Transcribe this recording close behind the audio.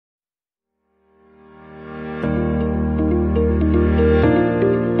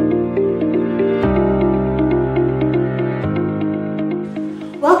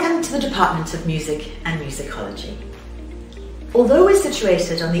Department of Music and Musicology. Although we're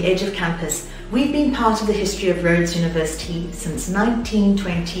situated on the edge of campus, we've been part of the history of Rhodes University since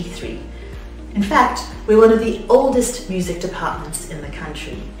 1923. In fact, we're one of the oldest music departments in the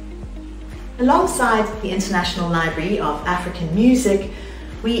country. Alongside the International Library of African Music,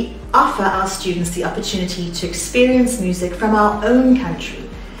 we offer our students the opportunity to experience music from our own country,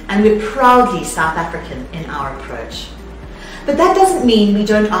 and we're proudly South African in our approach. But that doesn't mean we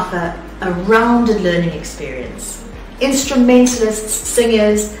don't offer a rounded learning experience. Instrumentalists,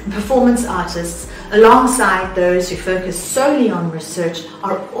 singers, and performance artists, alongside those who focus solely on research,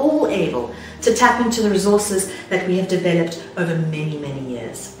 are all able to tap into the resources that we have developed over many, many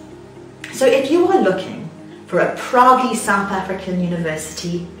years. So if you are looking for a proudly South African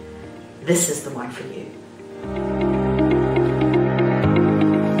university, this is the one for you.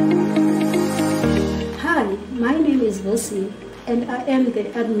 Hi, my name is Vosi, and I am the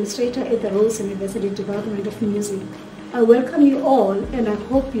administrator at the Rhodes University Department of Music. I welcome you all, and I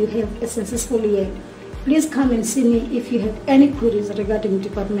hope you have a successful year. Please come and see me if you have any queries regarding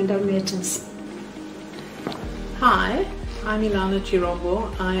departmental matters. Hi, I'm Ilana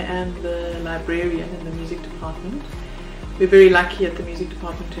Chirombo. I am the librarian in the music department. We're very lucky at the music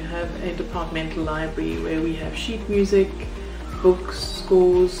department to have a departmental library where we have sheet music, books,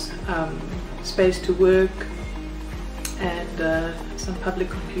 scores, space to work, and some public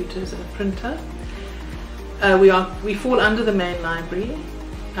computers and a printer. We fall under the main library,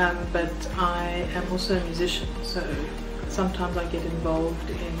 but I am also a musician, so sometimes I get involved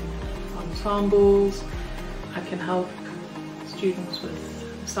in ensembles. I can help students with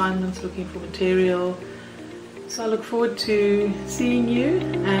assignments, looking for material. So I look forward to seeing you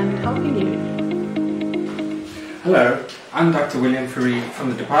and helping you. Hello, I'm Dr. William Fareed from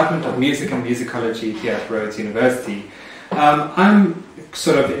the Department of Music and Musicology here at Rhodes University. I'm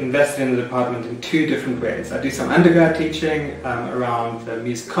sort of invested in the department in two different ways. I do some undergrad teaching around the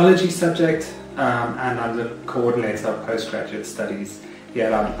musicology subject, and I'm the coordinator of postgraduate studies here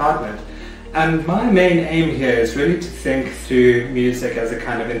at our department. And my main aim here is really to think through music as a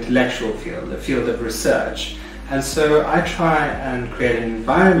kind of intellectual field, a field of research. And so I try and create an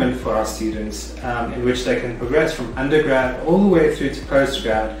environment for our students in which they can progress from undergrad all the way through to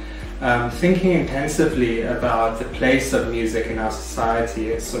postgrad, thinking intensively about the place of music in our society,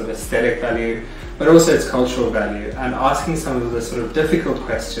 its sort of aesthetic value, but also its cultural value, and asking some of the sort of difficult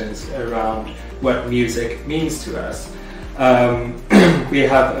questions around what music means to us. We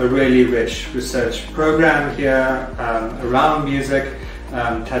have a really rich research program here around music,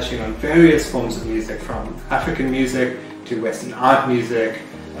 touching on various forms of music, from African music to Western art music,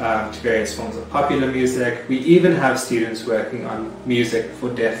 to various forms of popular music. We even have students working on music for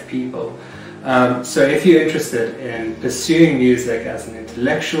deaf people. So if you're interested in pursuing music as an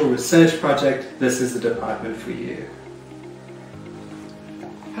intellectual research project, this is the department for you.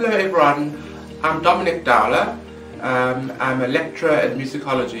 Hello everyone, I'm Dominic Dowler. I'm a lecturer in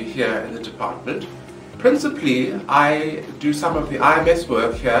musicology here in the department. Principally, I do some of the IMS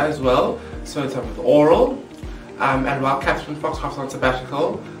work here as well, so some of the oral, and while Catherine Foxcroft's on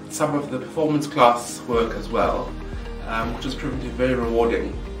sabbatical, some of the performance class work as well, which has proven to be very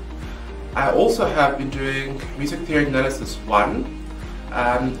rewarding. I also have been doing Music Theory Analysis 1,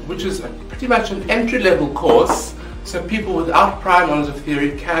 which is pretty much an entry-level course, so people without prior knowledge of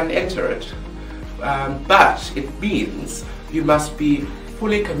theory can enter it. But it means you must be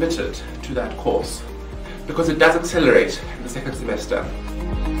fully committed to that course, because it does accelerate in the second semester.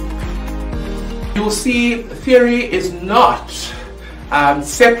 You will see theory is not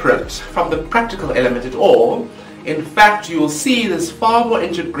separate from the practical element at all. In fact, you will see there's far more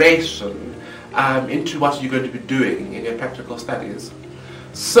integration into what you're going to be doing in your practical studies.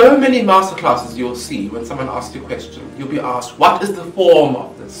 So many masterclasses you'll see when someone asks you a question. You'll be asked, what is the form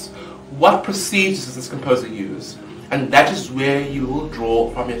of this? What procedures does this composer use? And that is where you will draw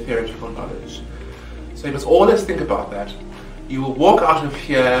from your theoretical knowledge. So you must always think about that. You will walk out of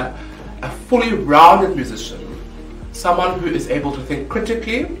here a fully rounded musician, someone who is able to think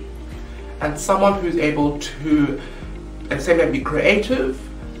critically, and someone who is able to, at the same time, be creative,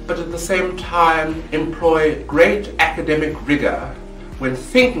 but at the same time employ great academic rigor when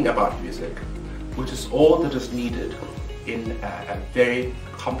thinking about music, which is all that is needed in a very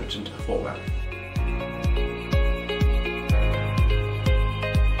competent performer.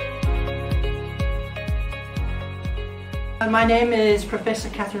 My name is Professor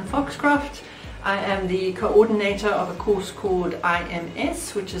Catherine Foxcroft. I am the coordinator of a course called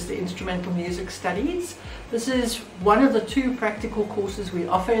IMS, which is the Instrumental Music Studies. This is one of the two practical courses we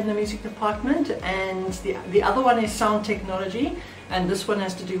offer in the music department, and the other one is Sound Technology, and this one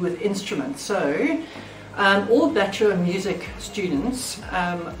has to do with instruments. So all Bachelor of Music students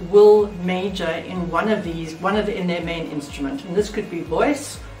will major in in their main instrument, and this could be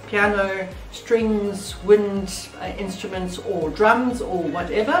voice, piano, strings, wind instruments, or drums, or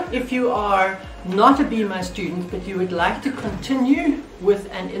whatever. If you are not a BMI student but you would like to continue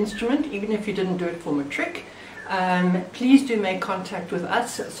with an instrument, even if you didn't do it for matric, please do make contact with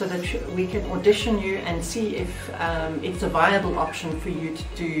us so that we can audition you and see if it's a viable option for you to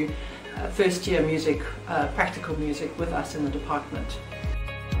do first year music, practical music with us in the department.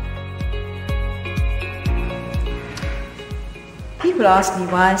 People ask me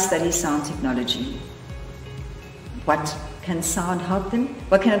why I study sound technology. What can sound help them?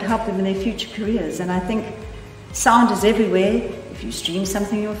 What can it help them in their future careers? And I think sound is everywhere. If you stream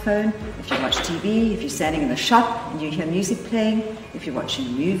something on your phone, if you watch TV, if you're standing in the shop and you hear music playing, if you're watching a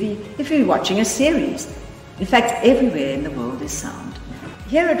movie, if you're watching a series. In fact, everywhere in the world is sound.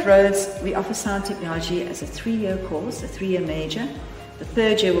 Here at Rhodes, we offer sound technology as a 3-year course, a 3-year major. The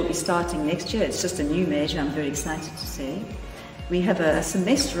 3rd year will be starting next year. It's just a new major, I'm very excited to say. We have a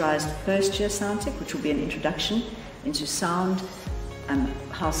semesterized first year sound tech, which will be an introduction into sound,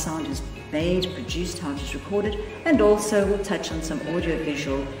 how sound is made, produced, how it is recorded, and also we'll touch on some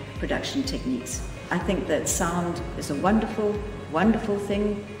audio-visual production techniques. I think that sound is a wonderful, wonderful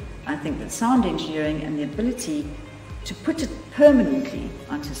thing. I think that sound engineering and the ability to put it permanently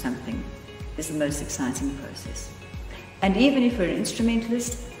onto something is the most exciting process. And even if you're an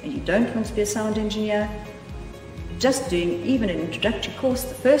instrumentalist and you don't want to be a sound engineer, just doing even an introductory course,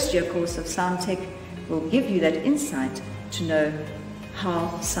 the first year course of sound tech, will give you that insight to know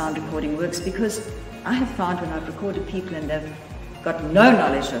how sound recording works, because I have found when I've recorded people and they've got no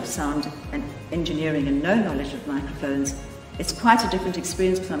knowledge of sound and engineering and no knowledge of microphones, it's quite a different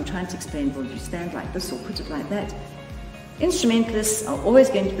experience because I'm trying to explain, well, you stand like this or put it like that. Instrumentalists are always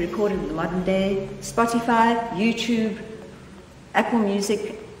going to be recorded in the modern day, Spotify, YouTube, Apple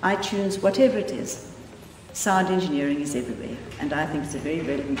Music, iTunes, whatever it is. Sound engineering is everywhere, and I think it's a very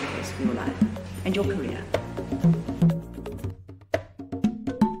relevant course for your life and your career.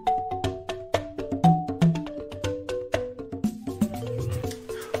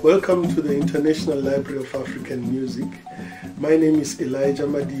 Welcome to the International Library of African Music. My name is Elijah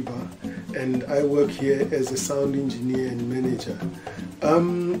Madiba, and I work here as a sound engineer and manager.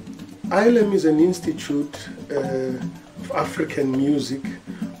 ILM is an institute of African music.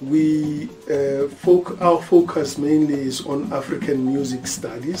 Our focus mainly is on African music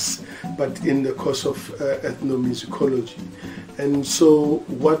studies, but in the course of ethnomusicology. And so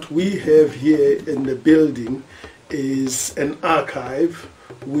what we have here in the building is an archive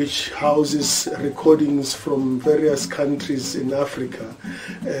which houses recordings from various countries in Africa,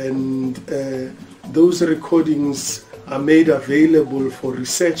 and those recordings are made available for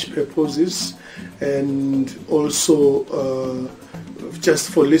research purposes and also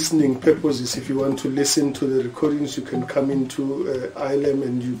just for listening purposes. If you want to listen to the recordings, you can come into ILM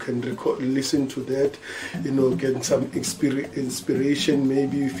and you can listen to that, get some inspiration.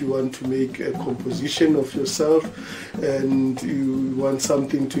 Maybe if you want to make a composition of yourself and you want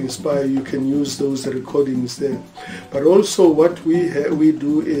something to inspire, you can use those recordings there. But also what we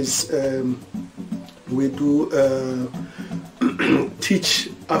do is we do teach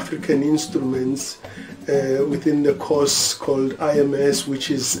African instruments within the course called IMS,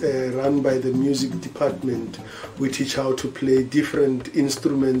 which is run by the music department. We teach how to play different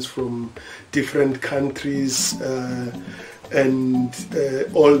instruments from different countries, and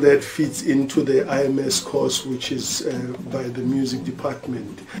all that feeds into the IMS course, which is by the music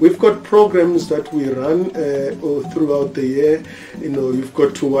department. We've got programs that we run throughout the year. You've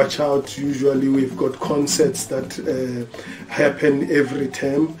got to watch out. Usually we've got concerts that happen every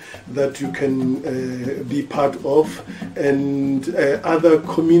term that you can be part of, and other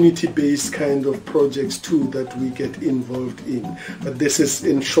community-based kind of projects too that we get involved in. But this is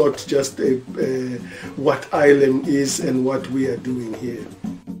in short just what ILM is and what we are doing here.